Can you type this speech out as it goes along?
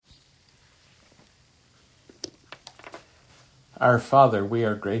Our Father, we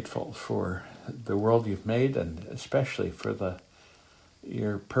are grateful for the world you've made, and especially for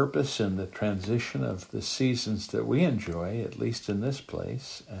your purpose in the transition of the seasons that we enjoy, at least in this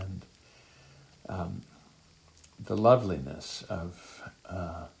place, and the loveliness of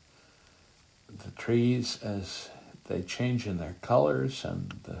the trees as they change in their colors,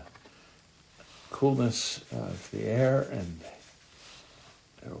 and the coolness of the air, and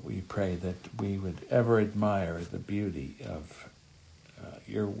we pray that we would ever admire the beauty of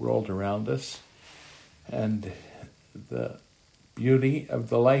your world around us and the beauty of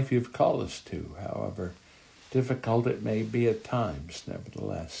the life you've called us to, however difficult it may be at times.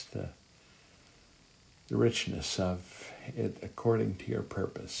 Nevertheless, the richness of it according to your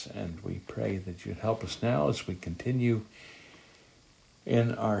purpose. And we pray that you'd help us now as we continue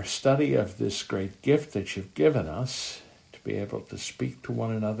in our study of this great gift that you've given us to be able to speak to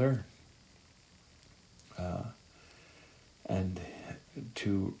one another and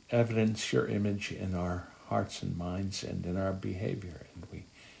to evidence your image in our hearts and minds and in our behavior. And we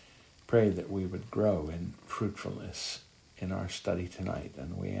pray that we would grow in fruitfulness in our study tonight,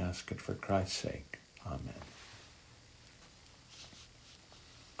 and we ask it for Christ's sake. Amen.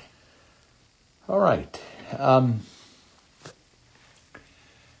 All right.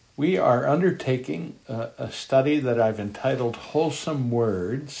 We are undertaking a study that I've entitled Wholesome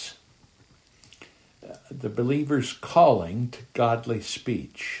Words, the believer's calling to godly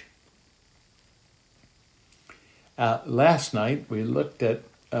speech. Last night we looked at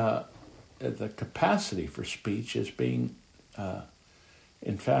the capacity for speech as being,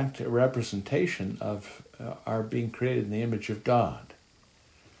 in fact, a representation of our being created in the image of God.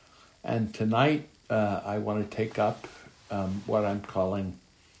 And tonight I want to take up what I'm calling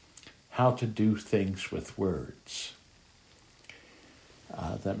how to do things with words.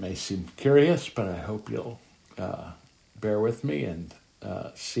 That may seem curious, but I hope you'll bear with me and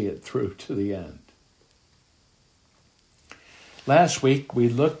see it through to the end. Last week we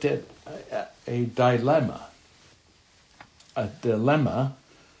looked at a dilemma. A dilemma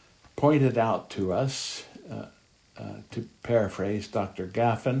pointed out to us, to paraphrase Dr.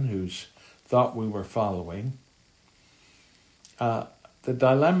 Gaffin, whose thought we were following, the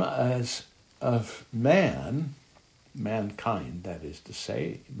dilemma as of mankind, that is to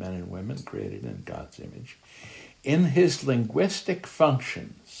say, men and women created in God's image, in his linguistic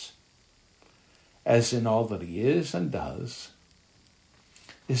functions, as in all that he is and does,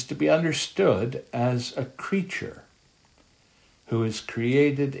 is to be understood as a creature who is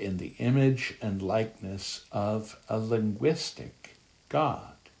created in the image and likeness of a linguistic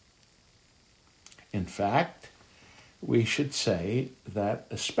God. In fact, we should say that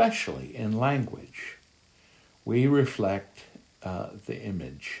especially in language, we reflect the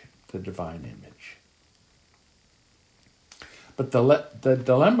image, the divine image. But the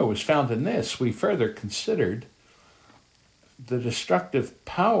dilemma was found in this. We further considered the destructive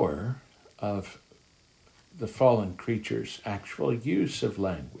power of the fallen creature's actual use of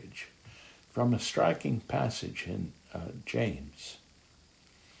language from a striking passage in James.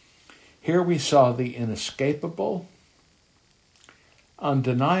 Here we saw the inescapable,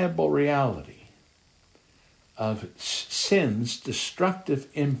 undeniable reality of sin's destructive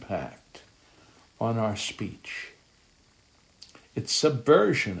impact on our speech, its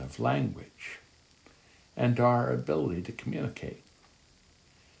subversion of language, and our ability to communicate.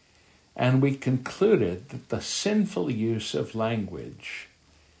 And we concluded that the sinful use of language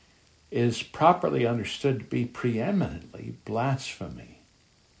is properly understood to be preeminently blasphemy.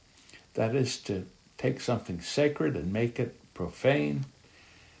 That is, to take something sacred and make it profane.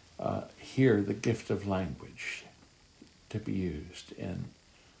 Here, the gift of language to be used in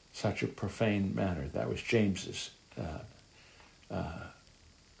such a profane manner. That was James's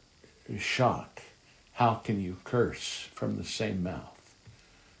shock. How can you curse from the same mouth?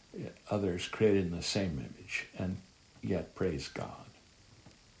 Others created in the same image, and yet praise God.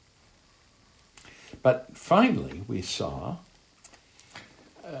 But finally, we saw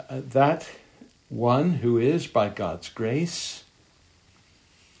that one who is, by God's grace,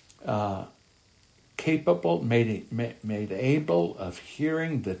 capable, made able of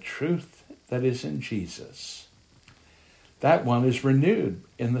hearing the truth that is in Jesus, that one is renewed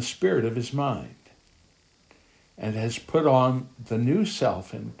in the spirit of his mind and has put on the new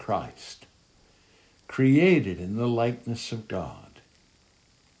self in Christ, created in the likeness of God.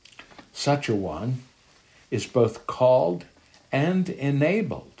 Such a one is both called and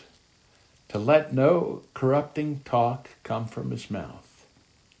enabled to let no corrupting talk come from his mouth,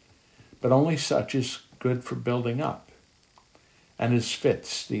 but only such is good for building up, and as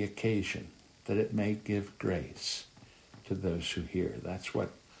fits the occasion, that it may give grace to those who hear. That's what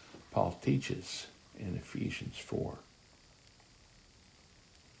Paul teaches in Ephesians 4.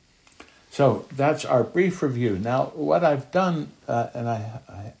 So that's our brief review. Now, what I've done, and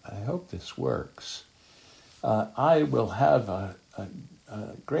I hope this works, I will have a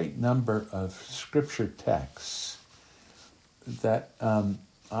great number of scripture texts that I'm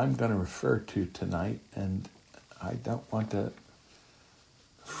going to refer to tonight, and I don't want to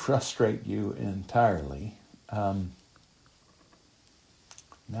frustrate you entirely.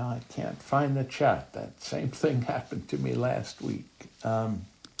 Now I can't find the chat. That same thing happened to me last week. On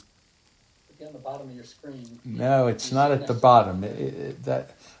the bottom of your screen. No, it's not at the bottom.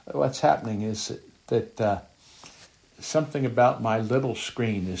 What's happening is that something about my little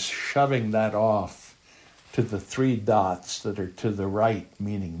screen is shoving that off to the 3 dots that are to the right,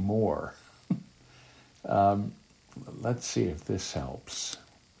 meaning more. Let's see if this helps.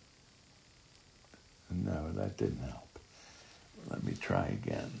 No, that didn't help. Let me try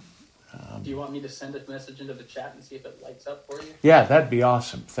again. Do you want me to send a message into the chat and see if it lights up for you? Yeah, that'd be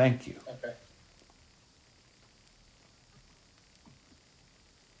awesome. Thank you. Okay.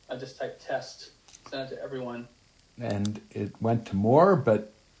 I just typed test, sent it to everyone. And it went to more,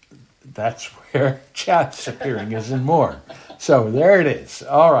 but that's where chat's appearing, is in more. So there it is.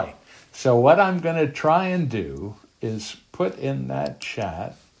 All right. So what I'm going to try and do is put in that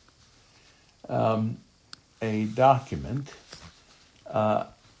chat a document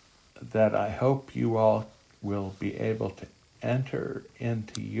that I hope you all will be able to enter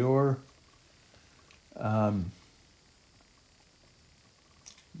into your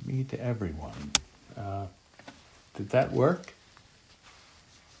me to everyone. Did that work?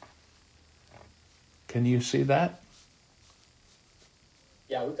 Can you see that?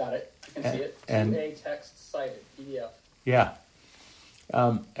 Yeah, we got it. I can see it. And 2A text cited, PDF. Yeah.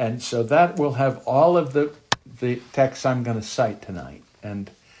 And so that will have all of the texts I'm going to cite tonight. And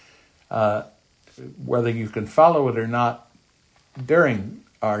whether you can follow it or not during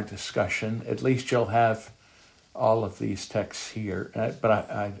our discussion, at least you'll have all of these texts here. But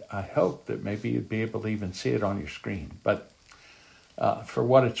I hope that maybe you'd be able to even see it on your screen. But for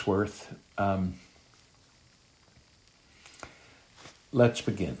what it's worth, let's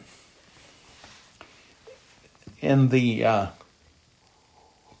begin. In the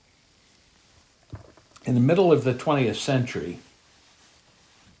middle of the 20th century,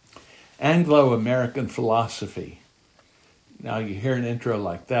 Anglo-American philosophy. Now you hear an intro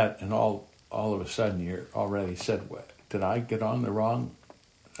like that, and all of a sudden you're already said, "What? Did I get on the wrong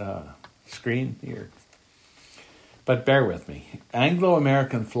screen here?" But bear with me.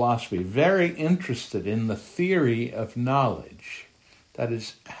 Anglo-American philosophy, very interested in the theory of knowledge. That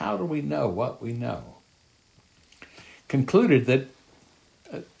is, how do we know what we know? Concluded that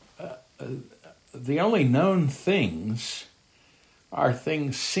the only known things are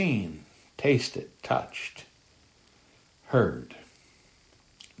things seen, tasted, touched, heard.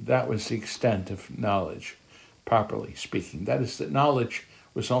 That was the extent of knowledge, properly speaking. That is, that knowledge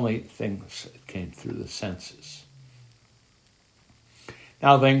was only things that came through the senses.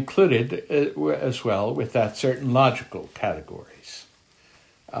 Now they included as well with that certain logical categories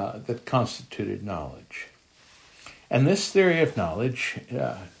that constituted knowledge. And this theory of knowledge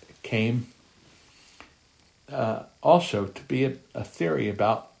came also to be a theory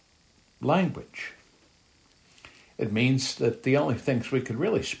about language. It means that the only things we could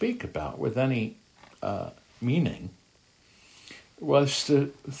really speak about with any meaning was the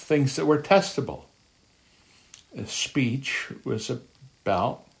things that were testable. Speech was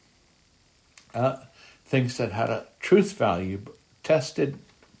about things that had a truth value tested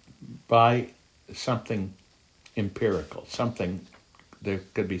by something empirical, something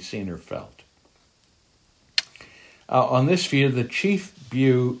that could be seen or felt. On this view, the chief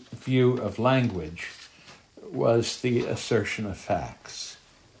view of language was the assertion of facts.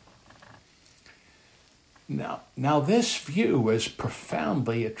 Now this view was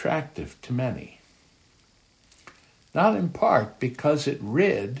profoundly attractive to many, not in part because it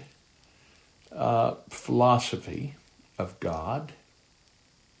rid philosophy of God.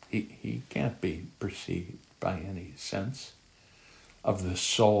 He can't be perceived by any sense. Of the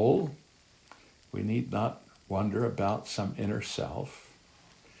soul, we need not wonder about some inner self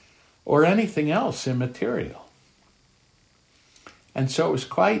or anything else immaterial. And so it was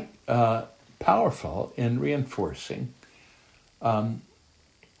quite powerful in reinforcing an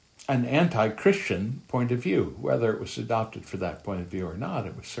anti-Christian point of view. Whether it was adopted for that point of view or not,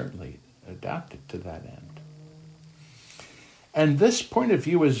 it was certainly adapted to that end. And this point of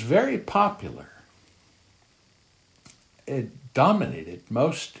view is very popular. dominated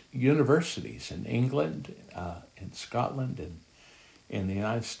most universities in England, in Scotland, and in the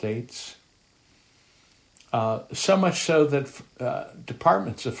United States. So much so that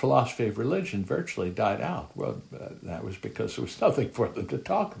departments of philosophy of religion virtually died out. Well, that was because there was nothing for them to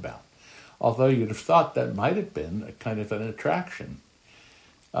talk about. Although you'd have thought that might have been a kind of an attraction.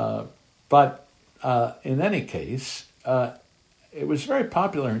 But in any case, it was very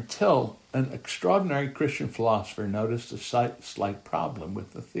popular until an extraordinary Christian philosopher noticed a slight problem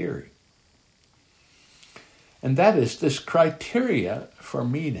with the theory. And that is this criteria for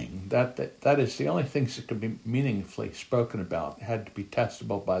meaning, that is the only things that could be meaningfully spoken about, had to be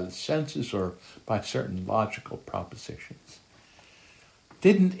testable by the senses or by certain logical propositions,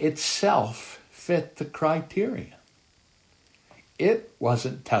 didn't itself fit the criteria. It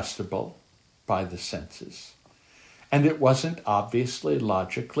wasn't testable by the senses, and it wasn't obviously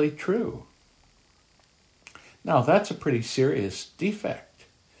logically true. Now, that's a pretty serious defect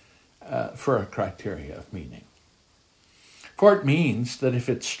for a criteria of meaning. For it means that if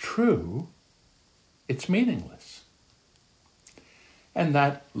it's true, it's meaningless. And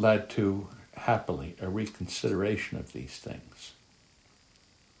that led to, happily, a reconsideration of these things.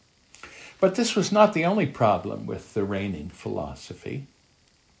 But this was not the only problem with the reigning philosophy.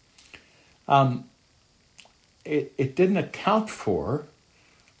 It didn't account for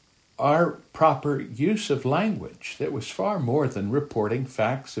our proper use of language that was far more than reporting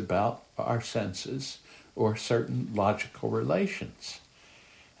facts about our senses or certain logical relations.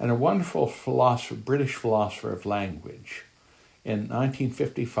 And a wonderful philosopher, British philosopher of language, in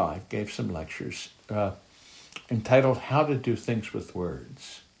 1955 gave some lectures entitled How to Do Things with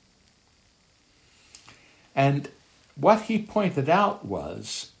Words. And what he pointed out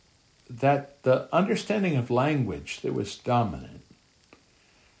was that the understanding of language that was dominant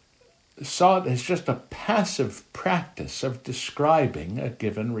saw it as just a passive practice of describing a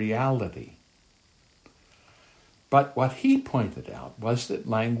given reality. But what he pointed out was that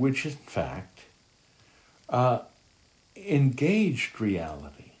language, in fact, engaged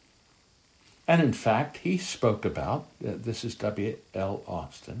reality. And in fact, he spoke about, this is W.L.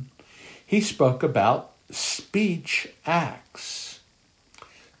 Austin, he spoke about speech acts.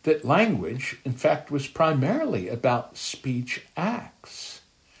 That language, in fact, was primarily about speech acts.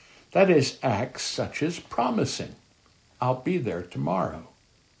 That is, acts such as promising, I'll be there tomorrow.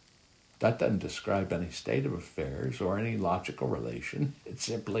 That doesn't describe any state of affairs or any logical relation. It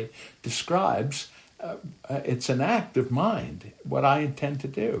simply describes, it's an act of mind, what I intend to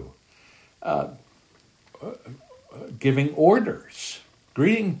do. Giving orders,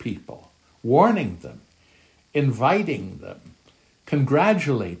 greeting people, warning them, inviting them,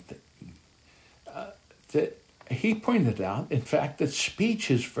 congratulate them. He pointed out, in fact, that speech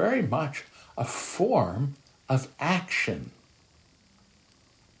is very much a form of action.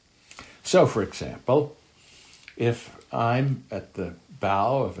 So, for example, if I'm at the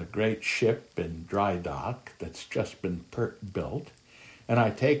bow of a great ship in dry dock that's just been built, and I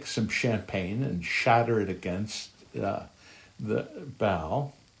take some champagne and shatter it against the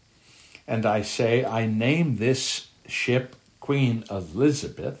bow, and I say, I name this ship Queen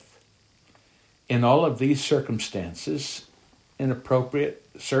Elizabeth, in all of these circumstances, in appropriate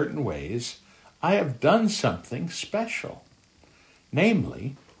certain ways, I have done something special.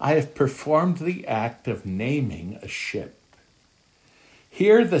 Namely, I have performed the act of naming a ship.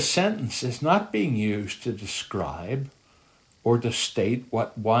 Here the sentence is not being used to describe or to state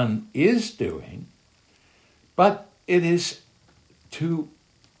what one is doing, but it is to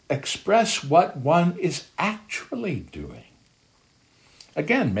express what one is actually doing.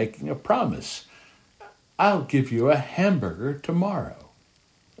 Again, making a promise. I'll give you a hamburger tomorrow.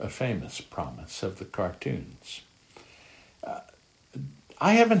 A famous promise of the cartoons.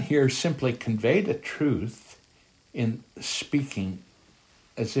 I haven't here simply conveyed a truth in speaking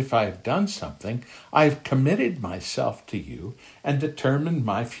as if I have done something. I've committed myself to you and determined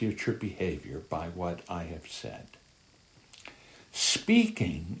my future behavior by what I have said.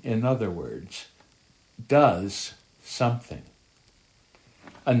 Speaking, in other words, does something.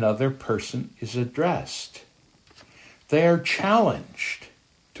 Another person is addressed. They are challenged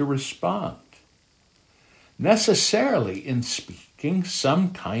to respond. Necessarily, in speaking,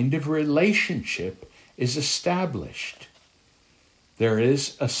 some kind of relationship is established. There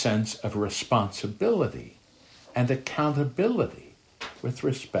is a sense of responsibility and accountability with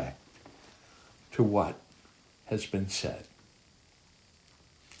respect to what has been said.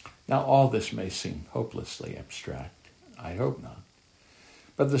 Now, all this may seem hopelessly abstract. I hope not.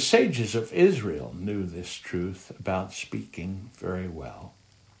 But the sages of Israel knew this truth about speaking very well.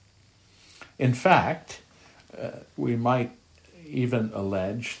 In fact, we might even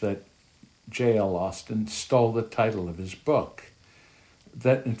allege that J.L. Austin stole the title of his book.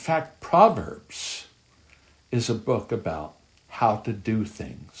 That, in fact, Proverbs is a book about how to do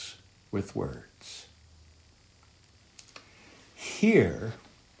things with words. Here,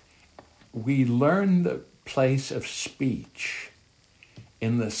 we learn the place of speech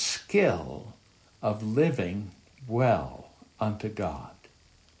in the skill of living well unto God.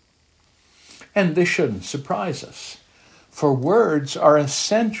 And this shouldn't surprise us, for words are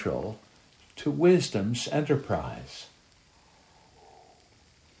essential to wisdom's enterprise.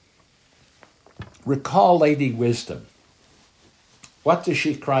 Recall Lady Wisdom. What does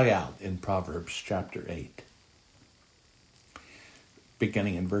she cry out in Proverbs chapter 8?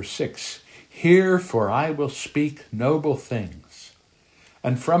 Beginning in verse 6. Hear, for I will speak noble things,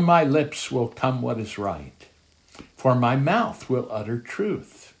 and from my lips will come what is right, for my mouth will utter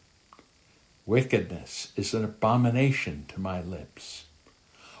truth. Wickedness is an abomination to my lips.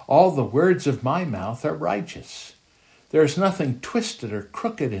 All the words of my mouth are righteous. There is nothing twisted or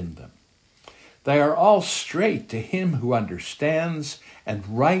crooked in them. They are all straight to him who understands,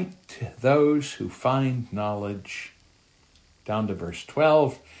 and right to those who find knowledge. Down to verse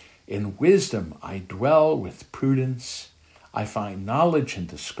 12. In wisdom I dwell with prudence. I find knowledge and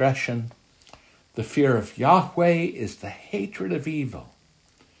discretion. The fear of Yahweh is the hatred of evil.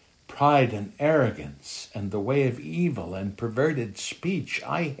 Pride and arrogance and the way of evil and perverted speech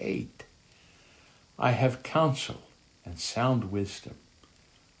I hate. I have counsel and sound wisdom.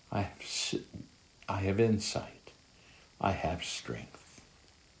 I have insight. I have strength.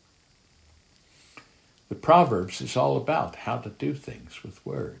 The Proverbs is all about how to do things with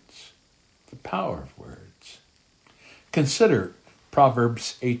words, the power of words. Consider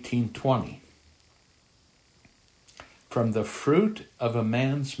Proverbs 18:20. From the fruit of a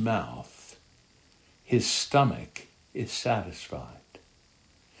man's mouth, his stomach is satisfied.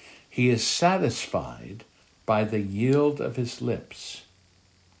 He is satisfied by the yield of his lips.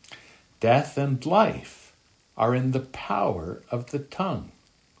 Death and life are in the power of the tongue,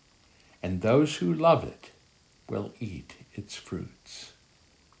 and those who love it will eat its fruits.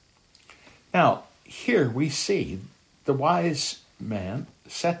 Now, here we see the wise man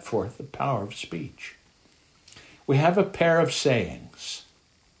set forth the power of speech. We have a pair of sayings.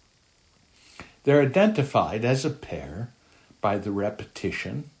 They're identified as a pair by the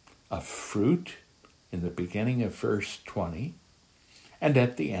repetition of fruit in the beginning of verse 20 and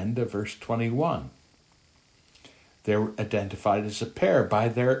at the end of verse 21. They're identified as a pair by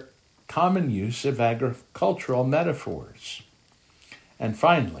their common use of agricultural metaphors. And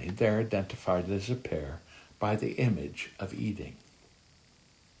finally, they're identified as a pair by the image of eating.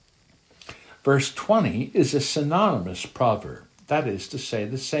 Verse 20 is a synonymous proverb. That is to say,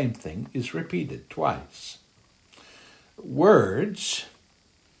 the same thing is repeated twice. Words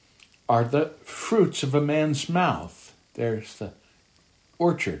are the fruits of a man's mouth. There's the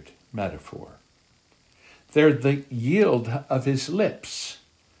orchard metaphor. They're the yield of his lips.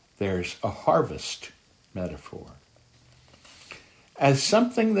 There's a harvest metaphor. As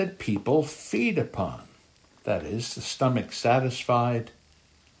something that people feed upon. That is, the stomach satisfied,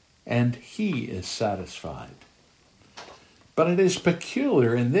 and he is satisfied. But it is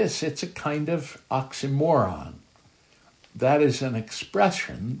peculiar in this, it's a kind of oxymoron. That is an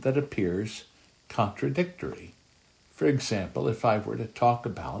expression that appears contradictory. For example, if I were to talk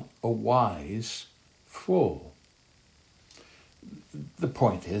about a wise fool. The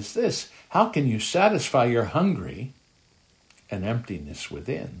point is this: how can you satisfy your hungry and emptiness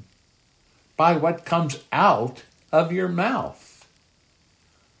within by what comes out of your mouth?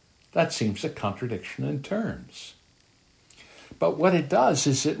 That seems a contradiction in terms. But what it does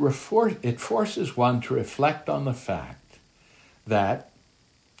is it forces one to reflect on the fact that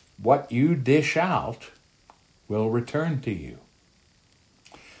what you dish out will return to you.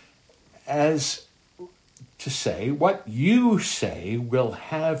 As to say, what you say will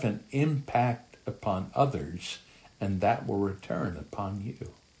have an impact upon others, and that will return upon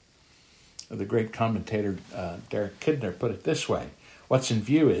you. The great commentator Derek Kidner put it this way: what's in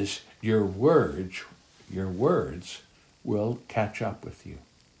view is your words will catch up with you.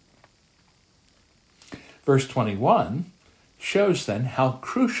 Verse 21 shows then how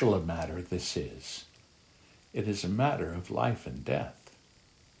crucial a matter this is. It is a matter of life and death.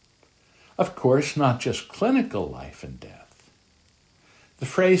 Of course, not just clinical life and death. The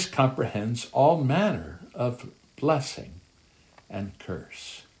phrase comprehends all manner of blessing and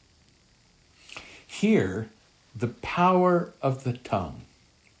curse. Here, the power of the tongue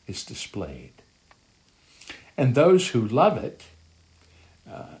is displayed. And those who love it,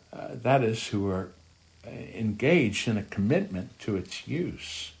 that is, who are engaged in a commitment to its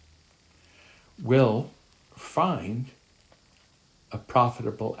use will find a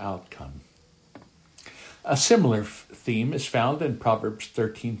profitable outcome. A similar theme is found in Proverbs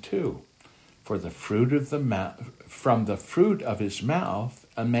 13:2. For the fruit of from the fruit of his mouth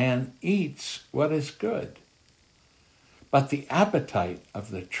a man eats what is good, but the appetite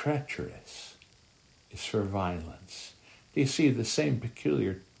of the treacherous is for violence. Do you see the same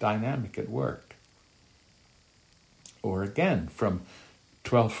peculiar dynamic at work? Or again, from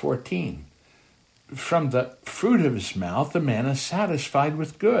 12:14. From the fruit of his mouth a man is satisfied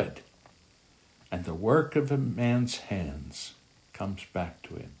with good, and the work of a man's hands comes back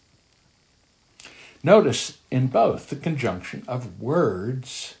to him. Notice in both the conjunction of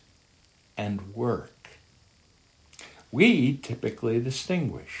words and work. We typically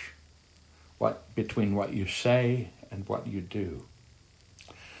distinguish between what you say and what you do.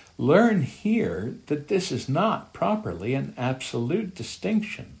 Learn here that this is not properly an absolute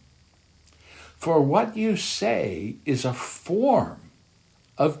distinction. For what you say is a form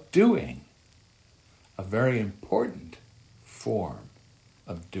of doing, a very important form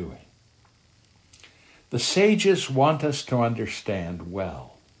of doing. The sages want us to understand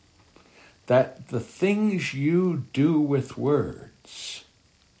well that the things you do with words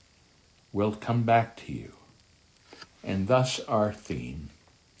will come back to you. And thus our theme,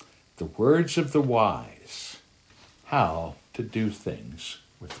 the words of the wise, how to do things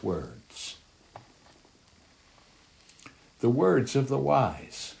with words. The words of the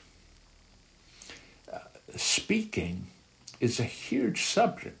wise. Speaking is a huge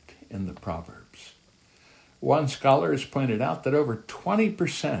subject in the Proverbs. One scholar has pointed out that over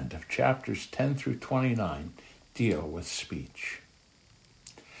 20% of chapters 10 through 29 deal with speech.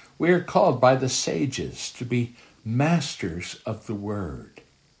 We are called by the sages to be masters of the word,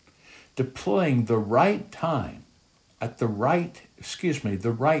 deploying the right time at the right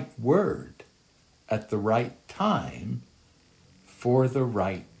word at the right time for the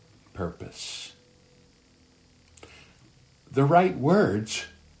right purpose. The right words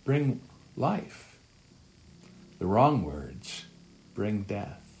bring life. The wrong words bring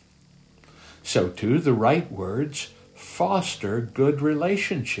death. So too, the right words foster good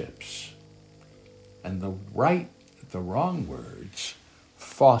relationships, and the wrong words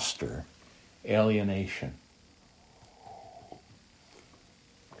foster alienation.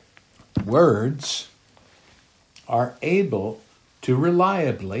 Words are able to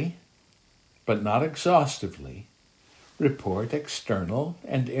reliably, but not exhaustively, report external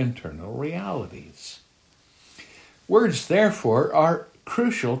and internal realities. Words, therefore, are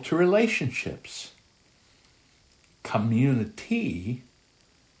crucial to relationships. Community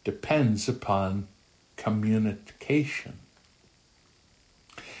depends upon communication.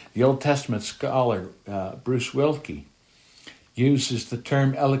 The Old Testament scholar Bruce Wilkie uses the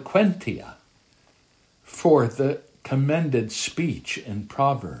term eloquentia for the commended speech in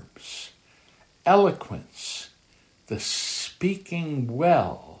Proverbs. Eloquence, the speaking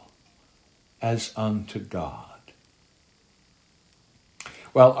well as unto God.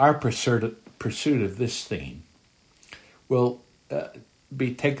 Well, our pursuit of this theme will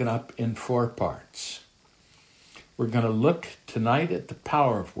be taken up in 4 parts. We're going to look tonight at the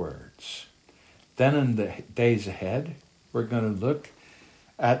power of words. Then in the days ahead, we're going to look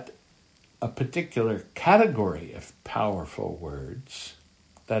at a particular category of powerful words,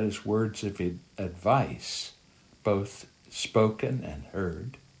 that is, words of advice, both spoken and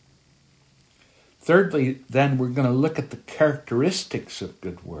heard. Thirdly, then, we're going to look at the characteristics of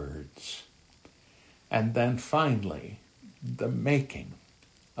good words. And then finally, the making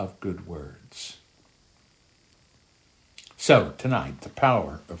of good words. So, tonight, the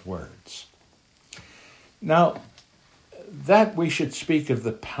power of words. Now, that we should speak of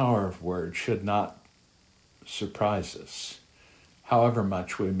the power of words should not surprise us, however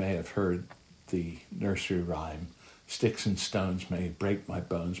much we may have heard the nursery rhyme, "Sticks and stones may break my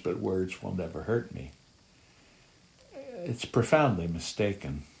bones, but words will never hurt me." It's profoundly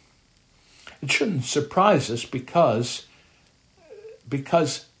mistaken. It shouldn't surprise us because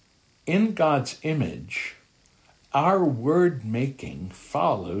in God's image, our word-making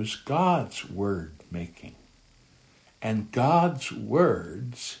follows God's word-making. And God's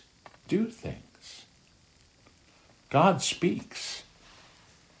words do things. God speaks.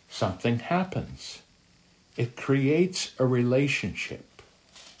 Something happens. It creates a relationship.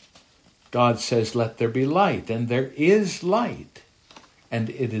 God says, "Let there be light," and there is light, and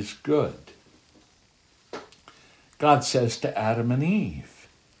it is good. God says to Adam and Eve,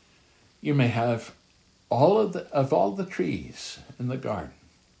 "You may have all the trees in the garden,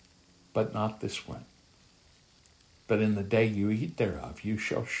 but not this one." but in the day you eat thereof, you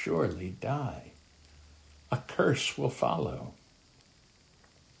shall surely die. A curse will follow.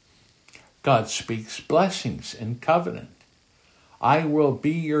 God speaks blessings in covenant. I will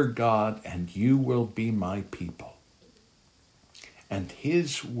be your God, and you will be my people. And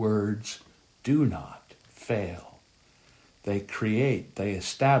his words do not fail. They create, they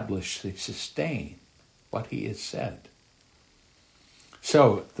establish, they sustain what he has said.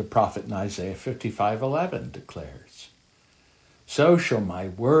 So the prophet in Isaiah 55:11 declares, so shall my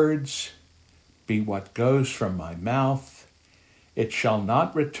words be what goes from my mouth. It shall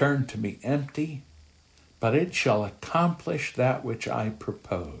not return to me empty, but it shall accomplish that which I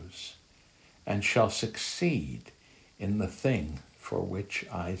propose, and shall succeed in the thing for which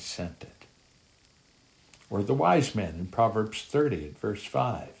I sent it. Or the wise man in Proverbs 30 at verse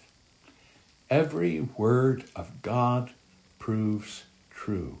 5. Every word of God proves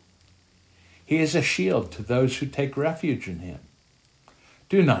true. He is a shield to those who take refuge in him.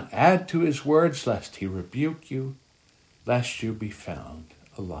 Do not add to his words, lest he rebuke you, lest you be found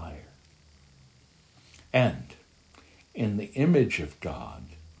a liar. And in the image of God,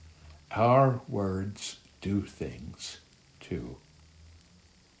 our words do things too.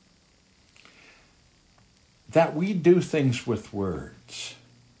 That we do things with words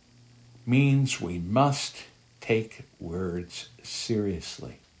means we must take words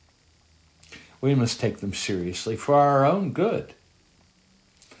seriously. We must take them seriously for our own good.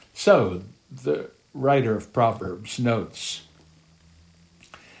 So, the writer of Proverbs notes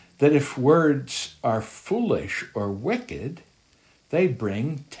that if words are foolish or wicked, they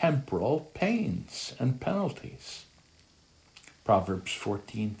bring temporal pains and penalties. Proverbs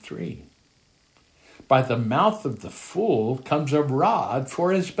 14:3. By the mouth of the fool comes a rod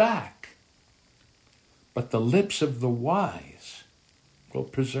for his back, but the lips of the wise will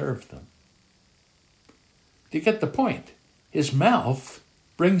preserve them. Do you get the point? His mouth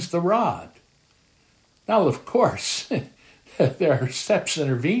brings the rod. Now, of course, there are steps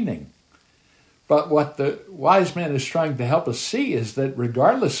intervening. But what the wise man is trying to help us see is that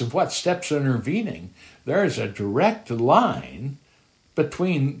regardless of what steps are intervening, there is a direct line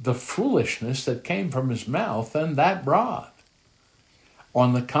between the foolishness that came from his mouth and that rod.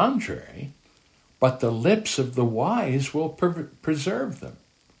 On the contrary, but the lips of the wise will preserve them.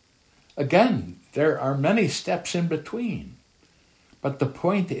 Again, there are many steps in between. But the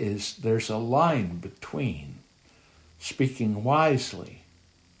point is, there's a line between speaking wisely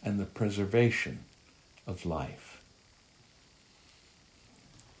and the preservation of life.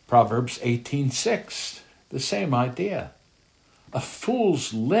 Proverbs 18:6, the same idea. A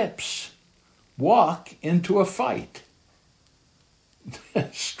fool's lips walk into a fight.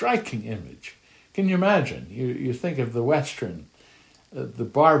 Striking image. Can you imagine? You think of the Western, the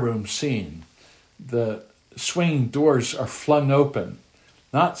barroom scene. The swinging doors are flung open.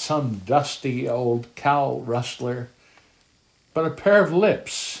 Not some dusty old cow rustler, but a pair of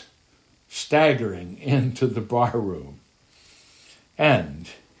lips staggering into the barroom. And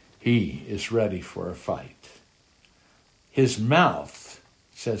he is ready for a fight. His mouth,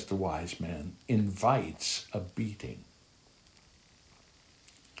 says the wise man, invites a beating.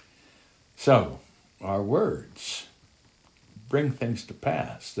 So, our words bring things to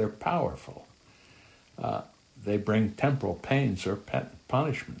pass. They're powerful. They bring temporal pains or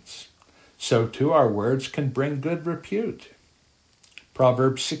punishments. So too our words can bring good repute.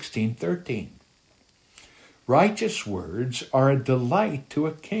 Proverbs 16:13. Righteous words are a delight to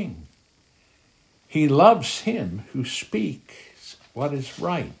a king. He loves him who speaks what is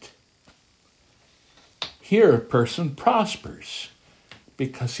right. Here a person prospers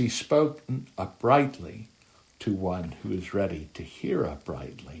because he spoke uprightly to one who is ready to hear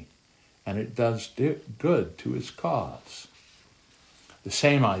uprightly, and it does good to his cause. The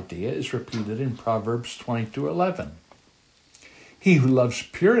same idea is repeated in Proverbs 22:11. He who loves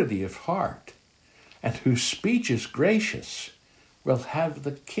purity of heart and whose speech is gracious will have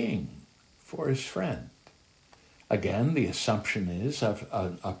the king for his friend. Again, the assumption is of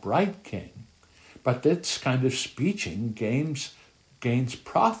an upright king, but this kind of speeching gains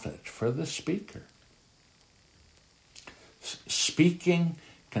profit for the speaker. Speaking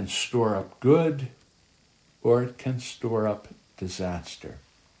can store up good, or it can store up disaster.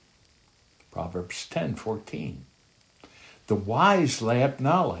 Proverbs 10:14. The wise lay up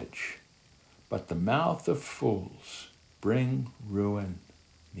knowledge, but the mouth of fools bring ruin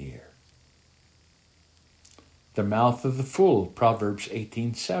near. The mouth of the fool, Proverbs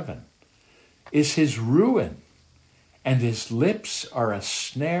 18:7, is his ruin, and his lips are a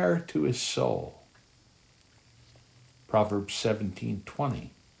snare to his soul. Proverbs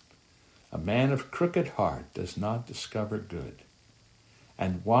 17:20. A man of crooked heart does not discover good,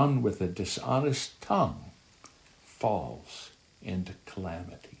 and one with a dishonest tongue falls into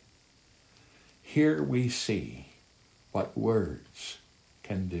calamity. Here we see what words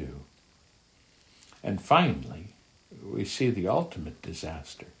can do. And finally, we see the ultimate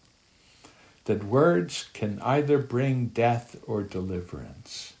disaster, that words can either bring death or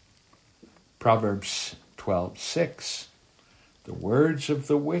deliverance. Proverbs 12:6, the words of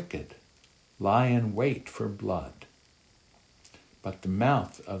the wicked lie in wait for blood, but the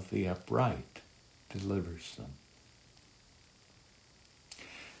mouth of the upright delivers them.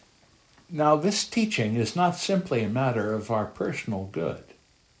 Now, this teaching is not simply a matter of our personal good,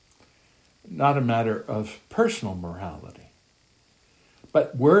 not a matter of personal morality,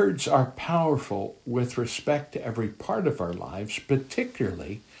 but words are powerful with respect to every part of our lives,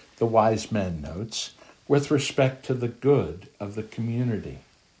 particularly, the wise man notes, with respect to the good of the community.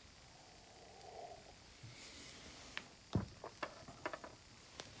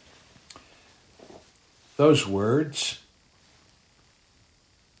 Those words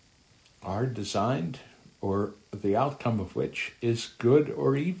are designed, or the outcome of which is good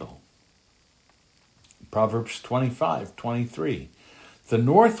or evil. Proverbs 25:23, the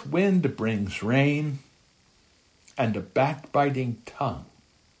north wind brings rain, and a backbiting tongue,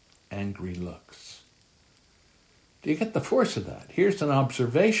 angry looks. Do you get the force of that? Here's an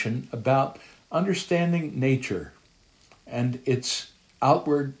observation about understanding nature and its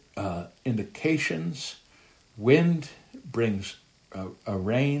outward indications. Wind brings a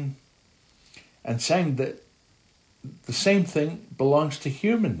rain, and saying that the same thing belongs to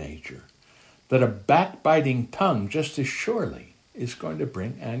human nature, that a backbiting tongue just as surely is going to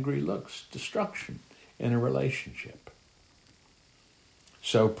bring angry looks, destruction in a relationship.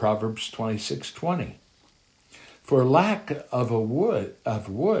 So Proverbs 26:20, for lack of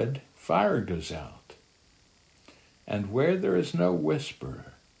wood, fire goes out, and where there is no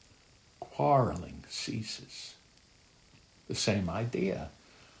whisperer, quarreling ceases. The same idea.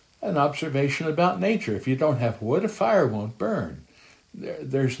 An observation about nature. If you don't have wood, a fire won't burn.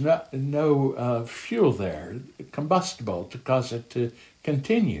 There's no fuel there, combustible, to cause it to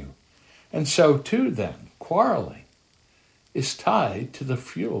continue. And so too then, quarreling is tied to the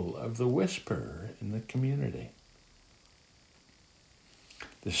fuel of the whisperer in the community.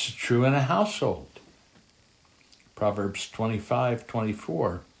 This is true in a household. Proverbs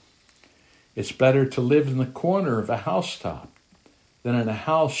 25:24. It's better to live in the corner of a housetop than in a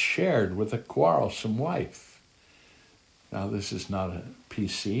house shared with a quarrelsome wife. Now, this is not a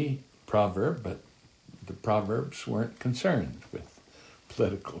PC proverb, but the Proverbs weren't concerned with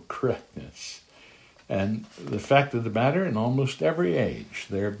political correctness. And the fact of the matter, in almost every age,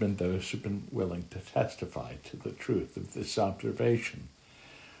 there have been those who have been willing to testify to the truth of this observation.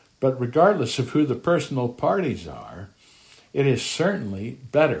 But regardless of who the personal parties are, it is certainly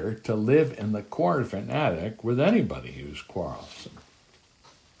better to live in the corner of an attic with anybody who's quarrelsome.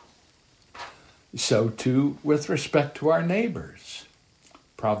 So too with respect to our neighbors.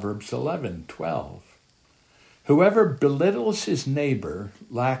 Proverbs 11:12. Whoever belittles his neighbor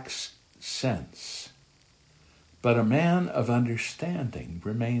lacks sense, but a man of understanding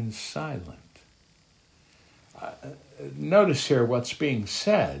remains silent. Notice here what's being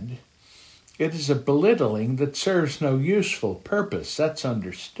said. It is a belittling that serves no useful purpose. That's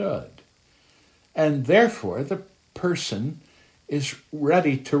understood. And therefore, the person is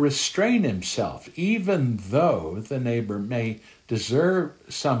ready to restrain himself. Even though the neighbor may deserve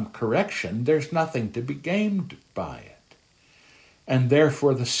some correction, there's nothing to be gained by it. And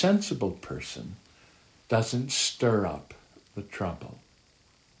therefore, the sensible person doesn't stir up the trouble.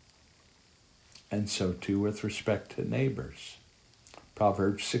 And so too with respect to neighbors.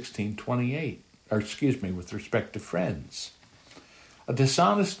 Proverbs 16:28, with respect to friends. A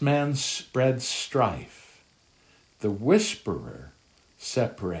dishonest man spreads strife. The whisperer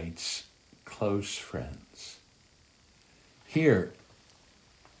separates close friends. Here,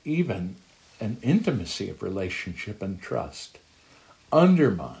 even an intimacy of relationship and trust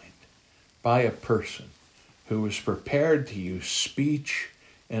undermined by a person who is prepared to use speech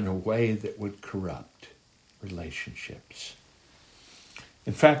in a way that would corrupt relationships.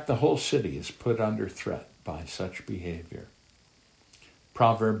 In fact, the whole city is put under threat by such behavior.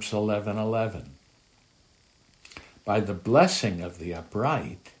 Proverbs 11:11. By the blessing of the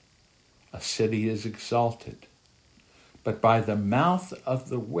upright, a city is exalted, but by the mouth of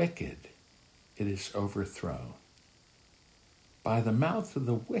the wicked, it is overthrown. By the mouth of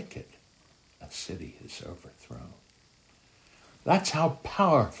the wicked, a city is overthrown. That's how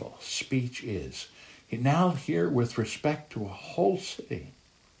powerful speech is. Now here with respect to a whole city.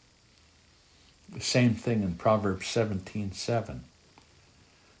 The same thing in Proverbs 17:7.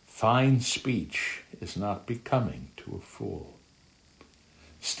 Fine speech is not becoming to a fool.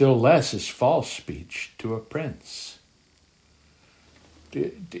 Still less is false speech to a prince.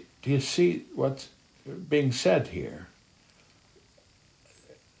 Do you see what's being said here?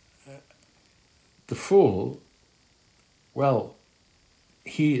 The fool, well,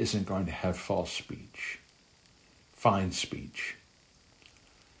 he isn't going to have false speech, fine speech.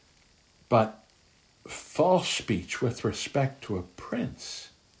 But false speech with respect to a prince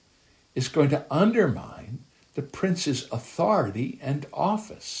is going to undermine the prince's authority and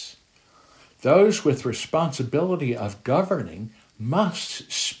office. Those with responsibility of governing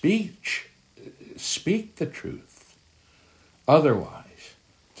must speak the truth. Otherwise,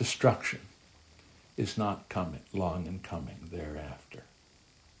 destruction is not long in coming thereafter.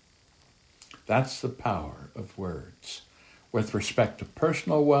 That's the power of words with respect to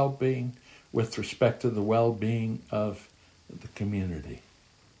personal well-being, with respect to the well-being of the community.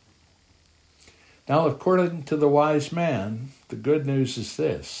 Now, according to the wise man, the good news is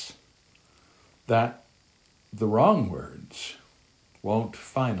this, that the wrong words won't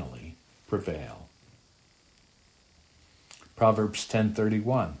finally prevail. Proverbs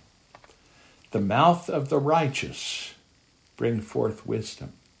 10:31. The mouth of the righteous bring forth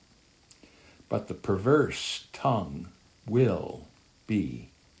wisdom, but the perverse tongue will be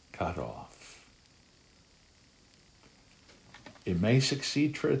cut off. It may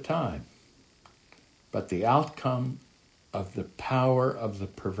succeed for a time, but the outcome of the power of the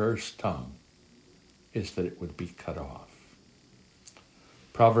perverse tongue is that it would be cut off.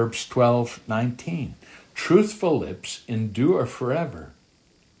 Proverbs 12:19. Truthful lips endure forever,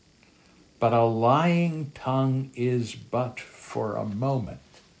 but a lying tongue is but for a moment.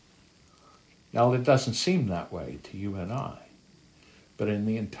 Now, it doesn't seem that way to you and I, but in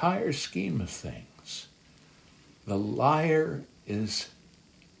the entire scheme of things, the liar is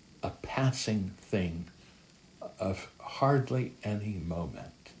a passing thing of hardly any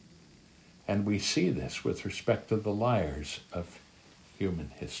moment. And we see this with respect to the liars of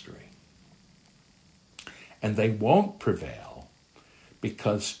human history. And they won't prevail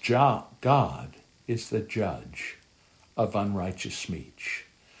because God is the judge of unrighteous speech.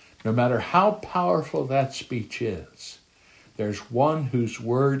 No matter how powerful that speech is, there's one whose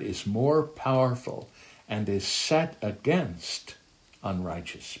word is more powerful and is set against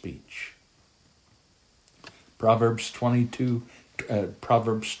unrighteous speech. Proverbs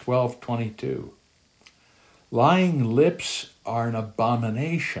 12:22. Lying lips are an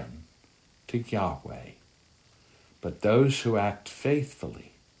abomination to Yahweh, but those who act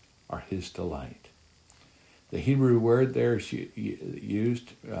faithfully are his delight. The Hebrew word there is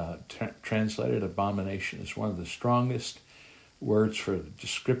used, translated abomination, is one of the strongest words for the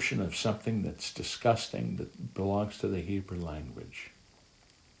description of something that's disgusting that belongs to the Hebrew language.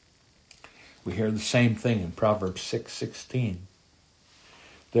 We hear the same thing in Proverbs 6:16.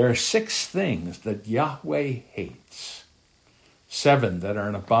 There are 6 things that Yahweh hates, 7 that are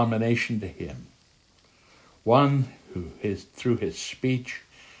an abomination to him. One who through his speech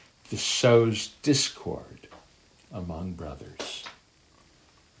sows discord among brothers.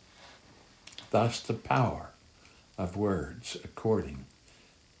 Thus the power of words according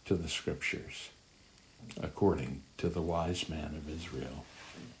to the scriptures, according to the wise man of Israel.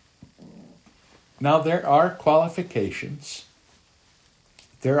 Now there are qualifications,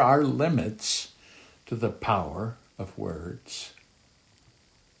 there are limits to the power of words.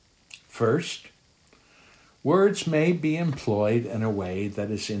 First, words may be employed in a way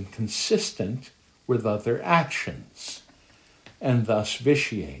that is inconsistent with other actions and thus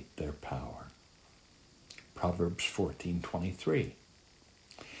vitiate their power. Proverbs 14:23.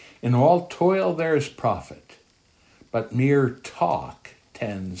 In all toil there is profit, but mere talk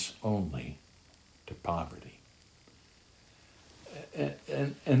tends only to poverty.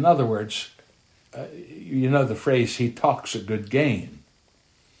 In other words, you know the phrase, he talks a good game.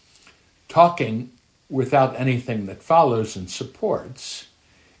 Talking without anything that follows and supports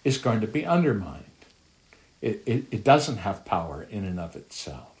is going to be undermined. It doesn't have power in and of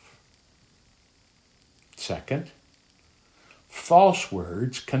itself. Second, false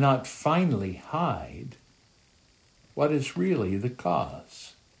words cannot finally hide what is really the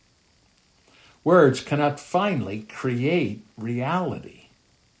cause. Words cannot finally create reality.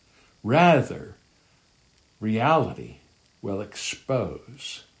 Rather, reality will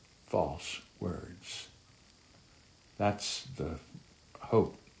expose false words. That's the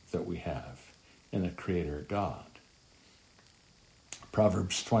hope that we have in a Creator God.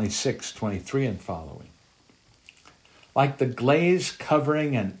 Proverbs 26:23 and following. Like the glaze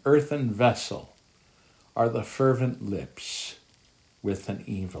covering an earthen vessel, are the fervent lips with an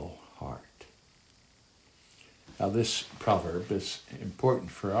evil heart. Now, this proverb is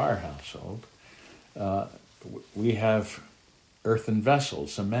important for our household. We have earthen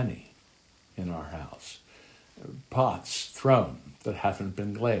vessels, a many, in our house. Pots thrown that haven't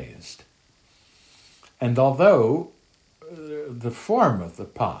been glazed. And although the form of the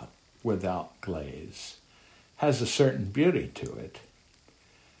pot without glaze has a certain beauty to it,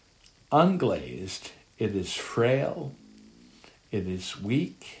 unglazed, it is frail, it is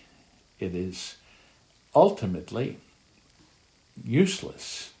weak, it is ultimately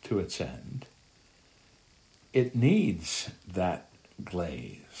useless to its end. It needs that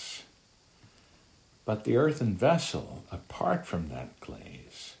glaze. But the earthen vessel, apart from that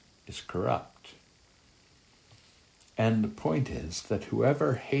glaze, is corrupt. And the point is that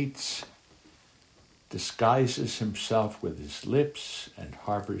whoever hates disguises himself with his lips and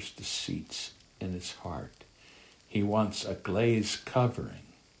harbors deceits in his heart. He wants a glaze covering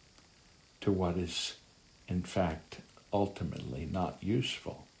to what is, in fact, ultimately not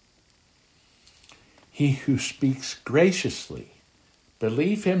useful. He who speaks graciously,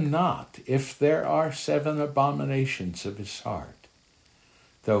 believe him not if there are 7 abominations of his heart.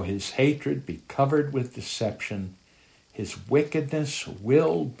 Though his hatred be covered with deception, his wickedness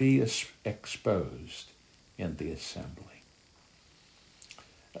will be exposed in the assembly.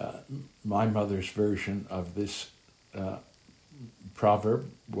 My mother's version of this proverb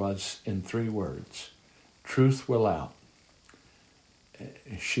was in 3 words: truth will out.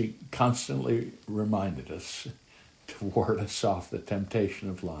 She constantly reminded us to ward us off the temptation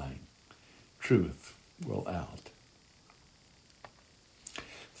of lying. Truth will out.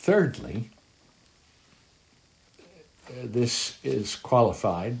 Thirdly, this is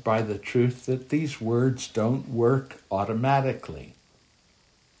qualified by the truth that these words don't work automatically.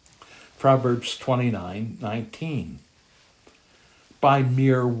 Proverbs 29:19. By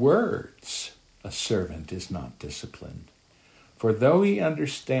mere words a servant is not disciplined, for though he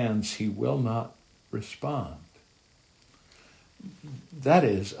understands, he will not respond. That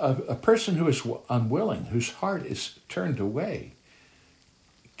is, a person who is unwilling, whose heart is turned away,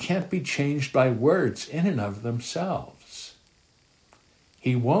 can't be changed by words in and of themselves.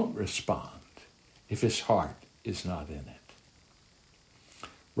 He won't respond if his heart is not in it.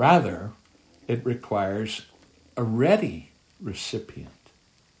 Rather, it requires a ready recipient.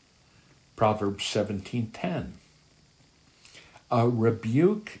 Proverbs 17:10. A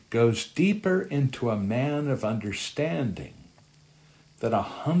rebuke goes deeper into a man of understanding than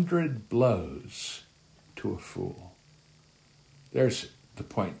 100 blows to a fool. There's the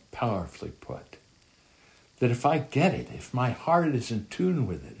point powerfully put. That if I get it, if my heart is in tune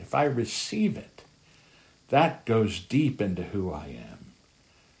with it, if I receive it, that goes deep into who I am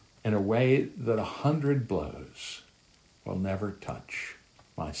in a way that 100 blows will never touch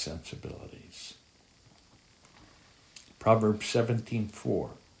my sensibilities. Proverbs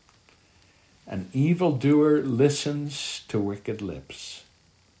 17:4. An evildoer listens to wicked lips,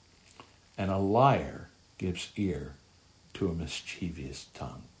 and a liar gives ear to a mischievous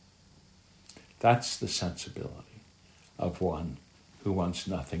tongue. That's the sensibility of one who wants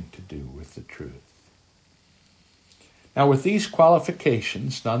nothing to do with the truth. Now, with these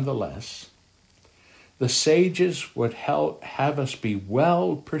qualifications, nonetheless, the sages would have us be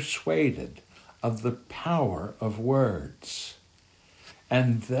well persuaded of the power of words.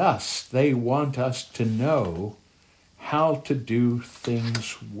 And thus they want us to know how to do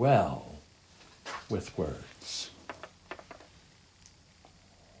things well with words.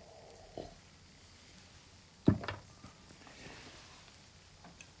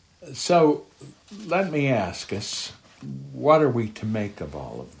 So let me ask us, what are we to make of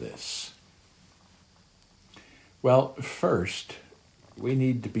all of this? Well, first, we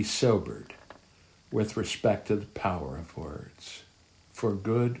need to be sobered with respect to the power of words, for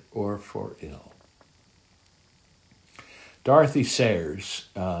good or for ill. Dorothy Sayers,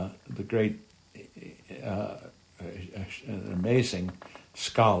 the great, an amazing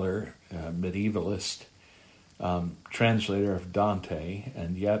scholar, medievalist, translator of Dante,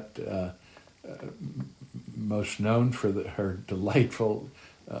 and yet most known for her delightful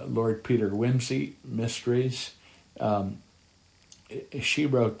Lord Peter Wimsey mysteries. She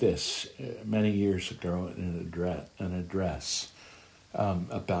wrote this many years ago in an address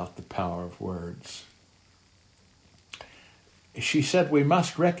about the power of words. She said, "We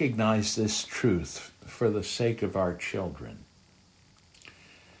must recognize this truth for the sake of our children.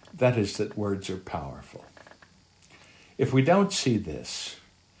 That is, that words are powerful. If we don't see this,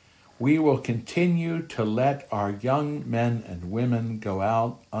 we will continue to let our young men and women go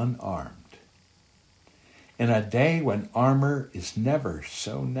out unarmed. in a day when armor is never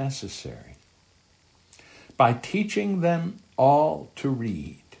so necessary. By teaching them all to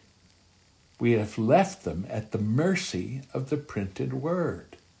read, we have left them at the mercy of the printed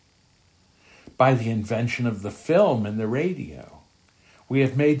word. By the invention of the film and the radio, we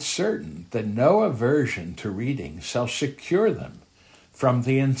have made certain that no aversion to reading shall secure them from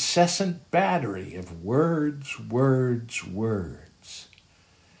the incessant battery of words, words, words.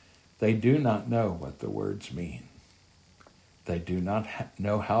 They do not know what the words mean. They do not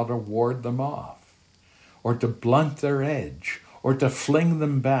know how to ward them off, or to blunt their edge, or to fling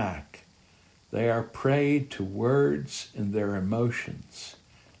them back. They are prey to words in their emotions,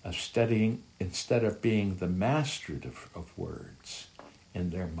 instead of being the master of words in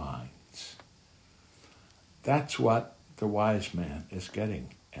their minds. That's what the wise man is getting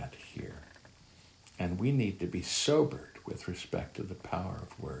at here. And we need to be sobered with respect to the power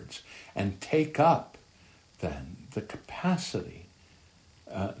of words and take up then the capacity,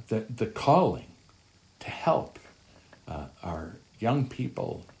 the calling to help our young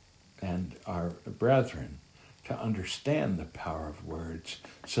people and our brethren to understand the power of words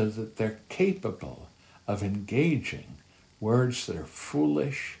so that they're capable of engaging words that are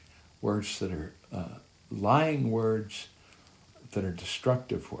foolish, words that are lying words, that are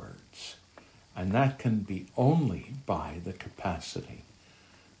destructive words. And that can be only by the capacity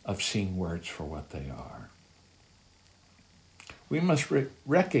of seeing words for what they are. We must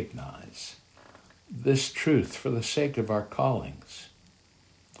recognize this truth for the sake of our callings.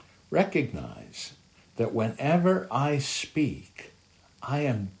 Recognize that whenever I speak, I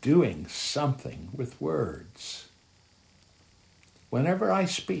am doing something with words. Whenever I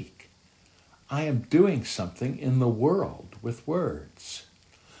speak, I am doing something in the world with words.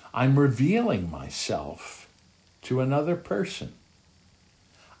 I'm revealing myself to another person.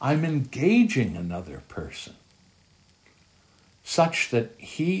 I'm engaging another person such that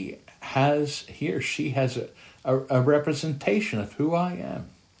he or she has a representation of who I am.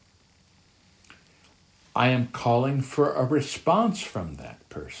 I am calling for a response from that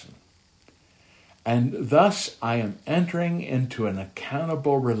person. And thus I am entering into an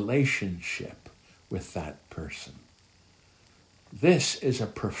accountable relationship with that person. This is a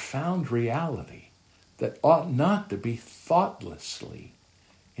profound reality that ought not to be thoughtlessly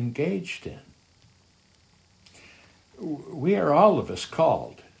engaged in. We are all of us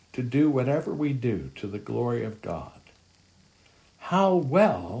called to do whatever we do to the glory of God. How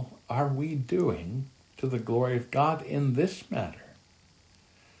well are we doing to the glory of God in this matter?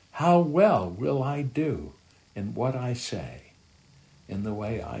 How well will I do in what I say, in the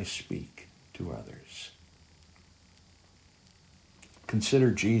way I speak to others?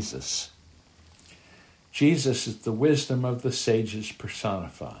 Consider Jesus. Jesus is the wisdom of the sages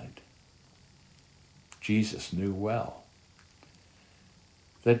personified. Jesus knew well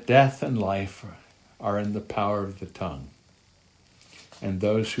that death and life are in the power of the tongue, and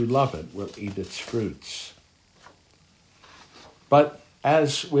those who love it will eat its fruits. But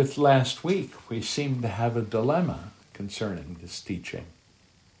as with last week, we seem to have a dilemma concerning this teaching.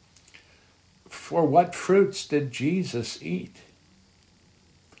 For what fruits did Jesus eat?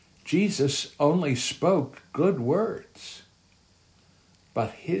 Jesus only spoke good words,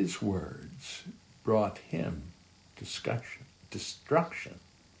 but his words brought him destruction.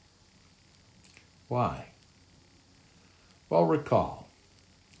 Why? Well, recall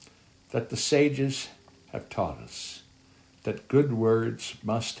that the sages have taught us that good words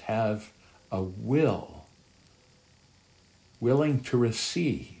must have a willing to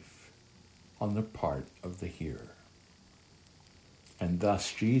receive on the part of the hearer. And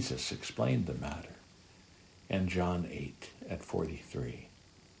thus Jesus explained the matter in John 8:43.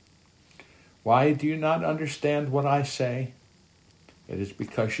 Why do you not understand what I say? It is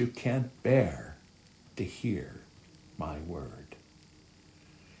because you can't bear to hear my word.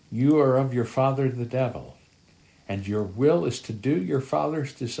 You are of your father the devil, and your will is to do your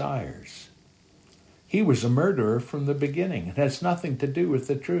father's desires. He was a murderer from the beginning and has nothing to do with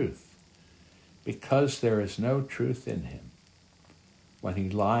the truth, because there is no truth in him. When he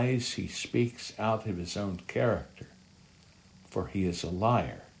lies, he speaks out of his own character, for he is a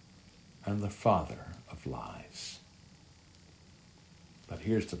liar and the father of lies. But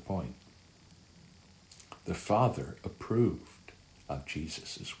here's the point. The Father approved of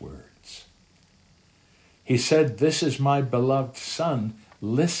Jesus' words. He said, "This is my beloved Son,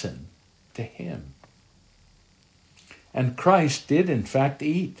 listen to him." And Christ did in fact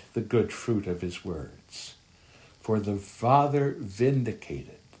eat the good fruit of his words, for the Father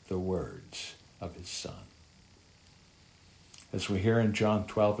vindicated the words of his Son. As we hear in John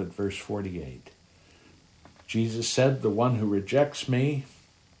 12 at verse 48, Jesus said, the one who rejects me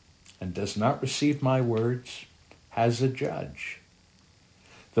and does not receive my words has a judge.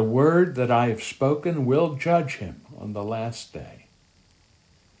 The word that I have spoken will judge him on the last day.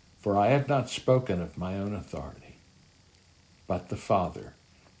 For I have not spoken of my own authority, but the Father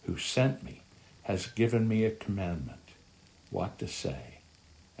who sent me has given me a commandment, what to say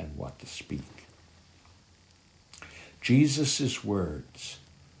and what to speak. Jesus' words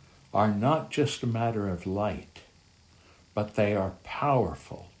are not just a matter of light, but they are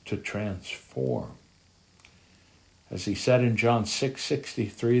powerful to transform. As he said in John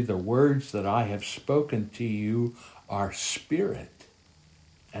 6:63, the words that I have spoken to you are spirit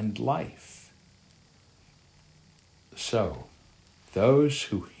and life. So, those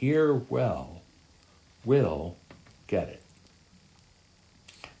who hear well will get it.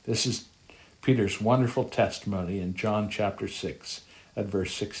 This is Peter's wonderful testimony in John chapter 6 at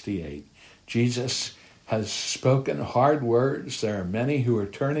verse 68. Jesus has spoken hard words. There are many who are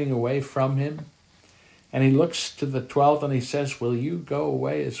turning away from him. And he looks to the 12 and he says, will you go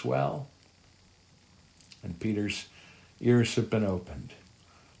away as well? And Peter's ears have been opened.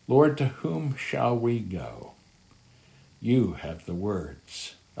 Lord, to whom shall we go? You have the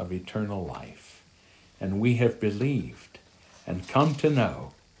words of eternal life. And we have believed and come to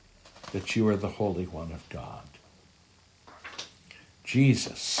know that you are the Holy One of God.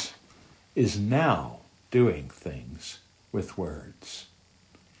 Jesus is now doing things with words.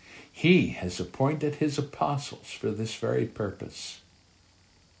 He has appointed his apostles for this very purpose.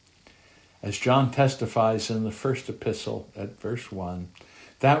 As John testifies in the first epistle at verse 1,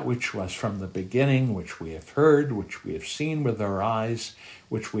 that which was from the beginning, which we have heard, which we have seen with our eyes,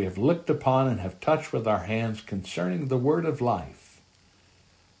 which we have looked upon and have touched with our hands concerning the word of life.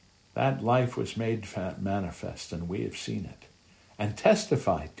 That life was made manifest, and we have seen it, and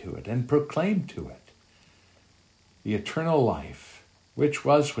testified to it, and proclaimed to it. The eternal life, which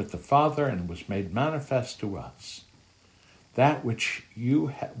was with the Father and was made manifest to us. That which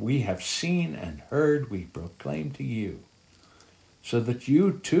we have seen and heard, we proclaim to you, so that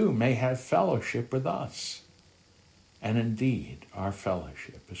you too may have fellowship with us. And indeed, our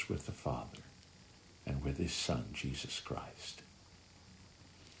fellowship is with the Father and with his Son, Jesus Christ.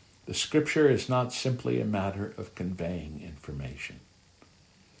 The Scripture is not simply a matter of conveying information.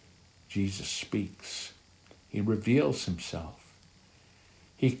 Jesus speaks. He reveals himself.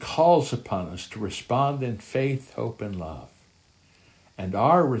 He calls upon us to respond in faith, hope, and love. And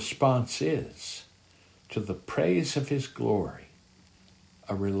our response is, to the praise of his glory,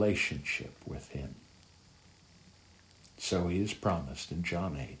 a relationship with him. So he has promised in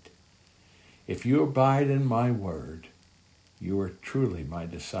John 8, if you abide in my word, you are truly my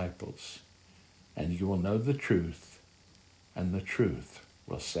disciples, and you will know the truth, and the truth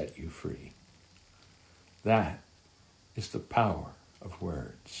will set you free. That is the power of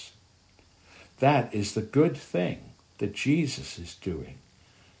words. That is the good thing that Jesus is doing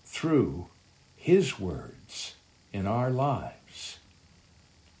through his words in our lives.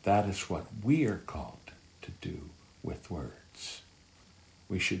 That is what we are called to do with words.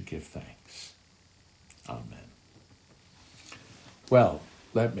 We should give thanks. Amen. Well,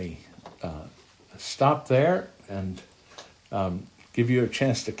 let me stop there and give you a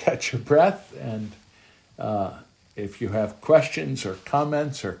chance to catch your breath, and if you have questions or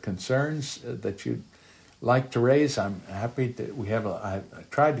comments or concerns that you'd like to raise, I'm happy that we have I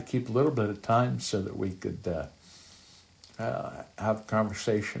tried to keep a little bit of time so that we could have a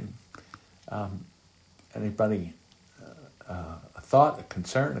conversation. Anybody, a thought, a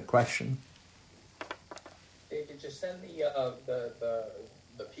concern, a question? Hey, did you send the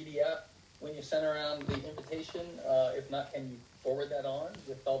PDF when you sent around the invitation? If not, can you forward that on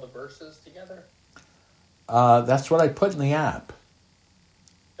with all the verses together? That's what I put in the app.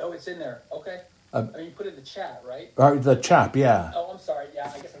 Oh, it's in there. Okay. You put it in the chat, right? Or the chat, yeah. Oh, I'm sorry. Yeah,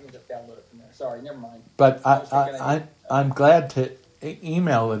 I guess I can just download it from there. Sorry, never mind. But I'm glad to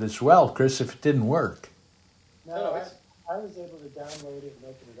email it as well, Chris, if it didn't work. No, I was able to download it and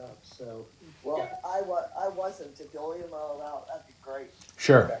open it up. So, well, yeah. I wasn't. If you'll email it out, that'd be great.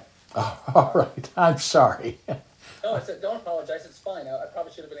 Sure. Okay. Oh, all right. I'm sorry. No, don't apologize. It's fine. I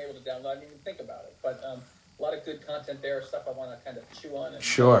probably should have been able to download. I didn't even think about it. But a lot of good content there, stuff I want to kind of chew on and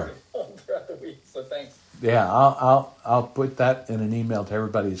sure throughout the week. So thanks. Yeah, I'll put that in an email to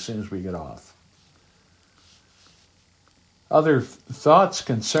everybody as soon as we get off. Other thoughts,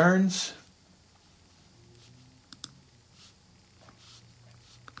 concerns?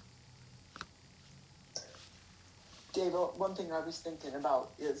 Dave, one thing I was thinking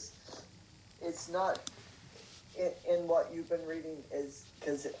about is it's not in what you've been reading is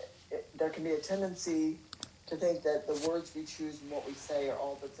because there can be a tendency to think that the words we choose and what we say are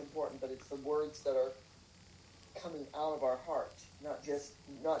all that's important, but it's the words that are coming out of our heart, not just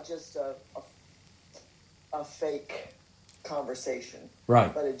a fake conversation,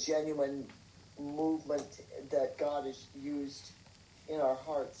 Right. but a genuine movement that God has used in our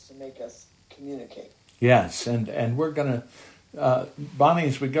hearts to make us communicate. Yes, and we're going to, Bonnie,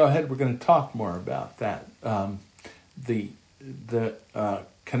 as we go ahead, we're going to talk more about that. The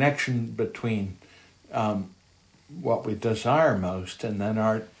connection between what we desire most and then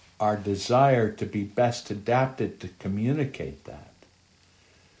our desire to be best adapted to communicate that.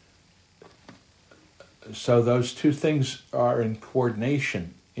 So those two things are in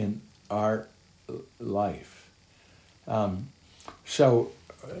coordination in our life. So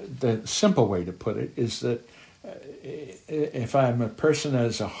the simple way to put it is that if I'm a person that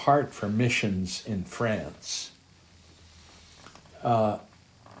has a heart for missions in France, I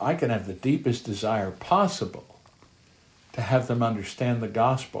can have the deepest desire possible to have them understand the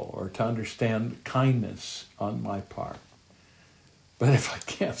gospel or to understand kindness on my part. But if I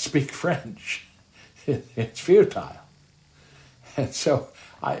can't speak French, it's futile. And so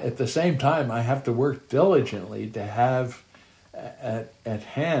at the same time, I have to work diligently to have at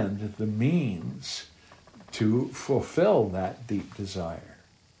hand the means to fulfill that deep desire.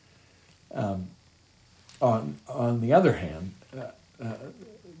 On the other hand,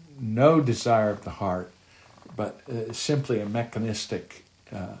 no desire of the heart, but simply a mechanistic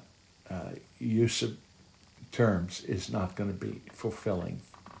use of terms is not going to be fulfilling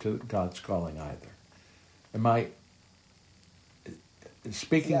to God's calling either. Am I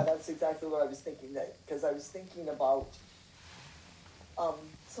speaking? Yeah, that's exactly what I was thinking. Because I was thinking about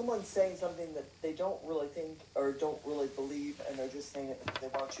someone saying something that they don't really think or don't really believe, and they're just saying it because they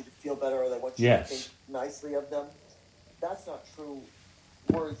want you to feel better or they want you to think nicely of them. That's not true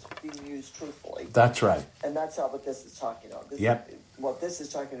words being used truthfully. That's right. And that's not what this is talking about. What this is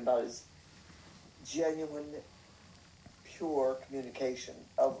talking about is genuine, pure communication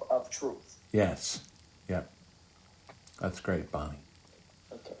of truth. Yes. Yep. That's great, Bonnie.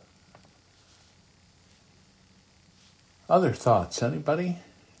 Okay. Other thoughts? Anybody?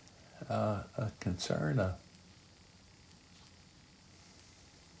 A concern?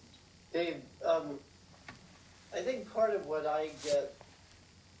 Dave, I think part of what I get,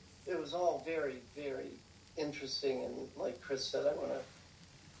 it was all very, very interesting, and like Chris said, I want to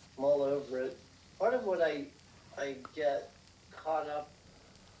mull over it. Part of what I get caught up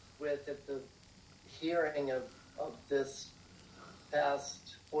with at the hearing of this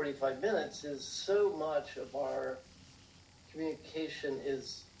past 45 minutes is so much of our communication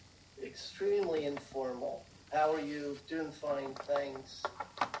is extremely informal. How are you? Doing fine, thanks.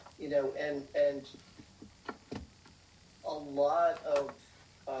 You know, and a lot of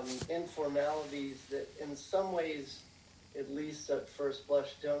informalities that in some ways, at least at first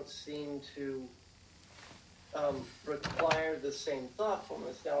blush, don't seem to require the same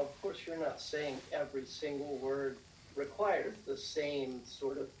thoughtfulness. Now, of course, you're not saying every single word requires the same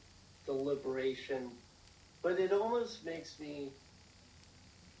sort of deliberation, but it almost makes me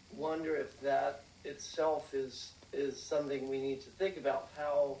wonder if that itself is something we need to think about,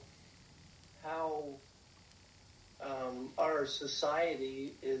 how our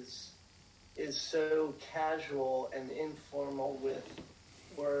society is so casual and informal with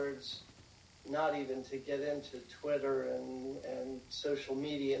words, not even to get into Twitter and social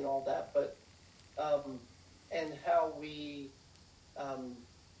media and all that, but and how we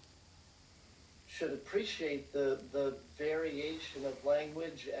should appreciate the variation of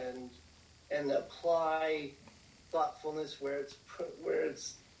language and apply thoughtfulness where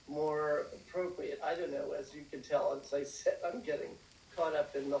it's more appropriate. I don't know, as you can tell, as I said, I'm getting caught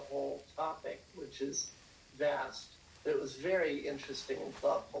up in the whole topic, which is vast. It was very interesting and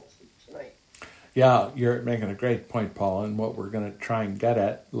thoughtful tonight. Yeah, you're making a great point, Paul, and what we're going to try and get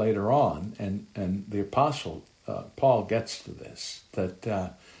at later on, and the Apostle Paul gets to this,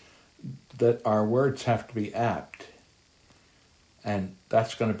 that our words have to be apt, and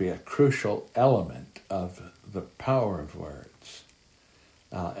that's going to be a crucial element of the power of words.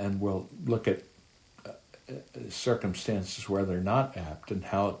 And we'll look at circumstances where they're not apt and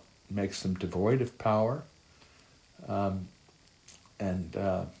how it makes them devoid of power.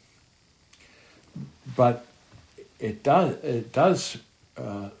 But it does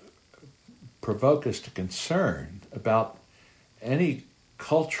provoke us to concern about any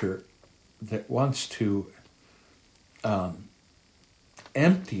culture that wants to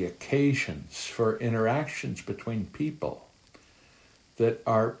empty occasions for interactions between people that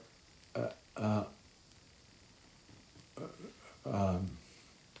are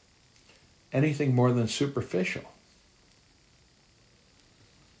anything more than superficial.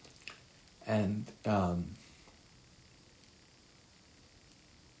 And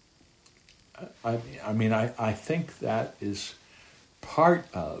I think that is part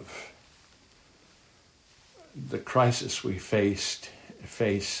of the crisis we face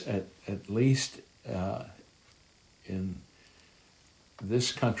at least in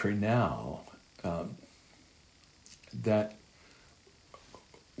this country now, that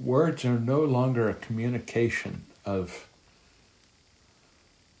words are no longer a communication of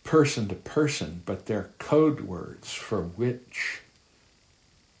person to person, but they're code words for which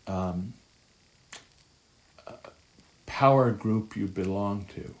power group you belong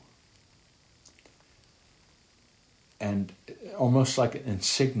to. And almost like an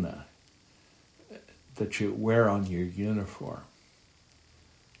insignia that you wear on your uniform,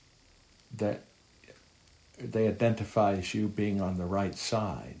 that they identify as you being on the right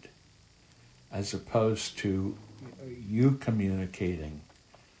side, as opposed to you communicating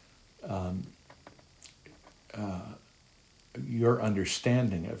your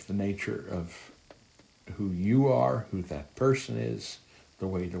understanding of the nature of who you are, who that person is, the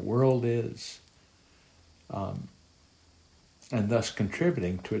way the world is, and thus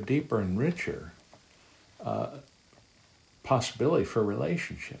contributing to a deeper and richer possibility for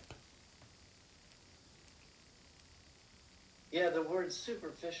relationship. Yeah, the word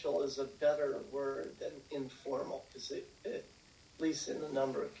superficial is a better word than informal, because it, at least in a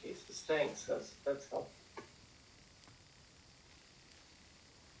number of cases. Thanks, that's helpful.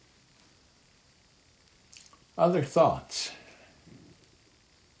 Other thoughts?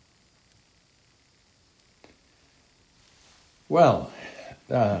 Well,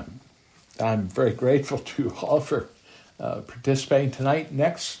 I'm very grateful to you all for participating tonight.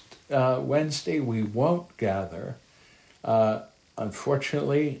 Next Wednesday, we won't gather.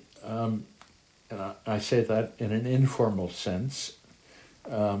 Unfortunately, and I say that in an informal sense,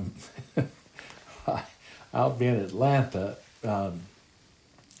 I'll be in Atlanta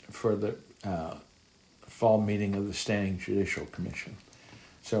for the fall meeting of the Standing Judicial Commission.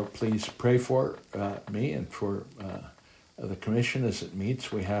 So please pray for me and for the commission as it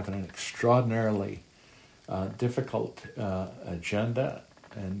meets. We have an extraordinarily difficult agenda,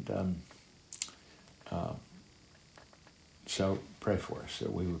 and so pray for us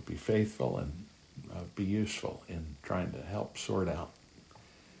that we would be faithful and be useful in trying to help sort out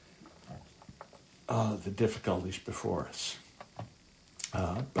the difficulties before us.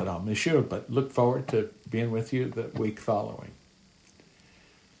 But I'll miss you, but look forward to being with you the week following.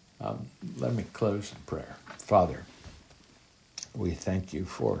 Let me close in prayer. Father, we thank you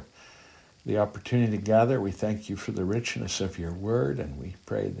for the opportunity to gather. We thank you for the richness of your word, and we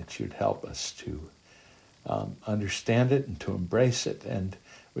pray that you'd help us to understand it and to embrace it. And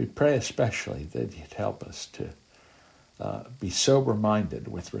we pray especially that you'd help us to be sober-minded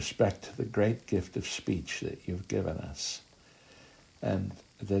with respect to the great gift of speech that you've given us, and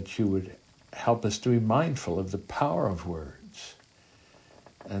that you would help us to be mindful of the power of words,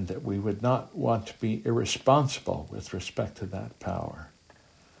 and that we would not want to be irresponsible with respect to that power,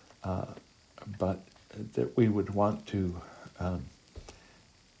 but that we would want to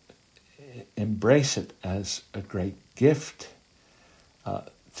embrace it as a great gift,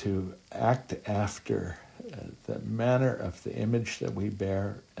 to act after the manner of the image that we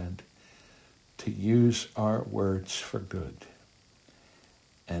bear, and to use our words for good.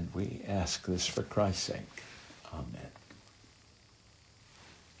 And we ask this for Christ's sake. Amen.